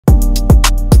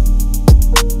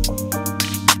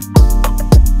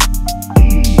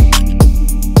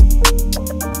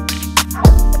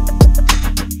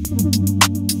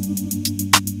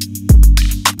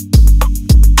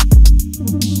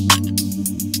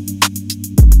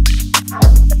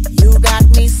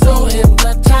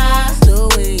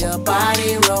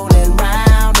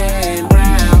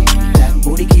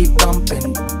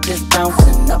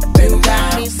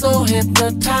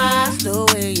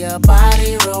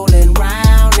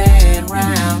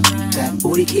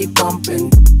booty keep bumping,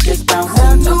 just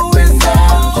bouncing up and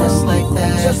down, just like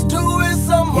that. Just do it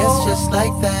some more. Yes, just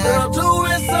like that. Girl, do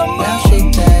it some more. Now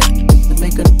shake that, to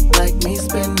make a like me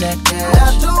spend that cash.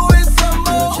 Now do it some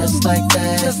more. Girl, just like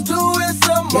that. Just do it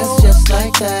some more. Yes, just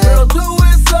like that. Girl, do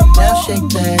it some more. Now shake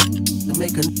that, to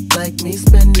make a like me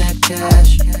spend that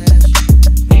cash.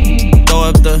 Throw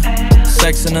up the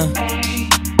sex in her.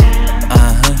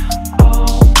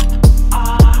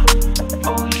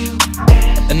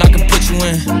 And I can put you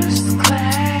in.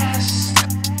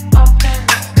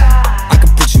 I can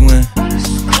put you in.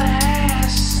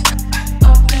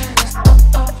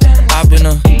 I've been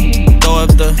a throw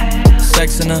up the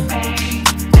sex in her.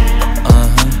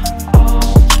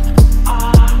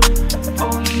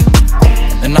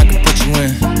 And I can put you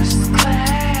in.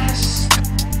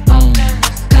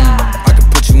 I can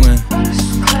put you in.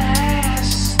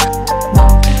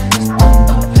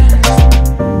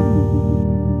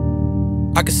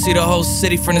 I can see the whole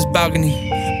city from this balcony.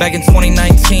 Back in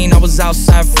 2019, I was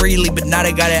outside freely, but now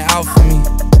they got it out for me.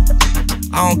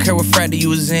 I don't care what frat that you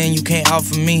was in, you can't out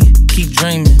for me. Keep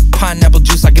dreaming. Pineapple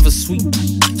juice, I give a sweet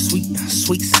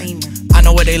semen. I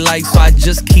know what they like, so I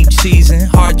just keep cheesing.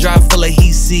 Hard drive full of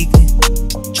heat seeking.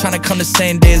 Tryna come the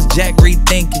same day as Jack,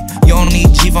 rethinking. You don't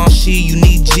need Givenchy, you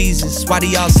need Jesus. Why do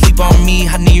y'all sleep on me?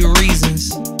 I need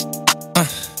reasons.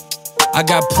 I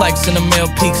got plex in the mail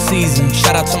peak season.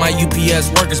 Shout out to my UPS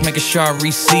workers, making sure I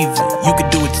receive it. You could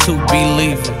do it too,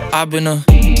 believe it. I've been a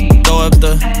throw up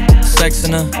the sex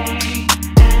in her.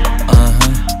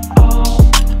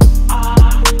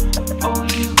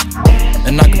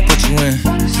 And I can put you in.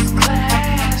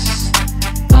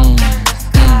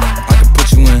 I can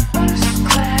put you in.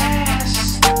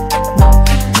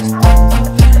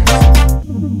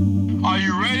 Are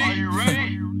you ready? Are you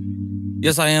ready?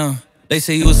 Yes, I am. They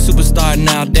say you a superstar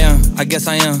now, damn, I guess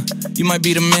I am. You might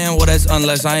be the man, well that's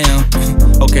unless I am.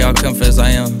 Okay, I'll confess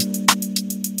I am.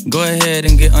 Go ahead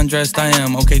and get undressed, I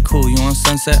am. Okay, cool, you on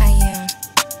Sunset? I am.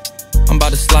 I'm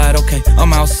about to slide, okay,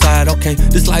 I'm outside, okay.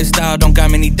 This lifestyle don't got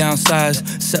many downsides,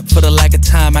 except for the lack of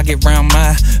time I get round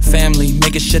my family,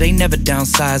 making sure they never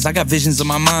downsize. I got visions of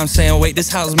my mom saying, wait, this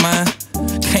house mine.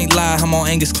 Can't lie, I'm on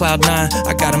Angus Cloud 9.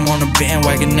 I got him on the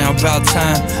bandwagon now, about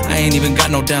time. I ain't even got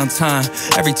no downtime.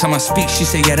 Every time I speak, she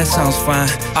say, yeah, that sounds fine.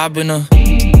 I've been a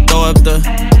throw up the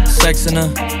sex in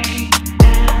her.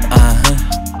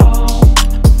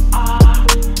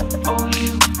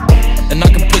 And I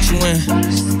can put you in.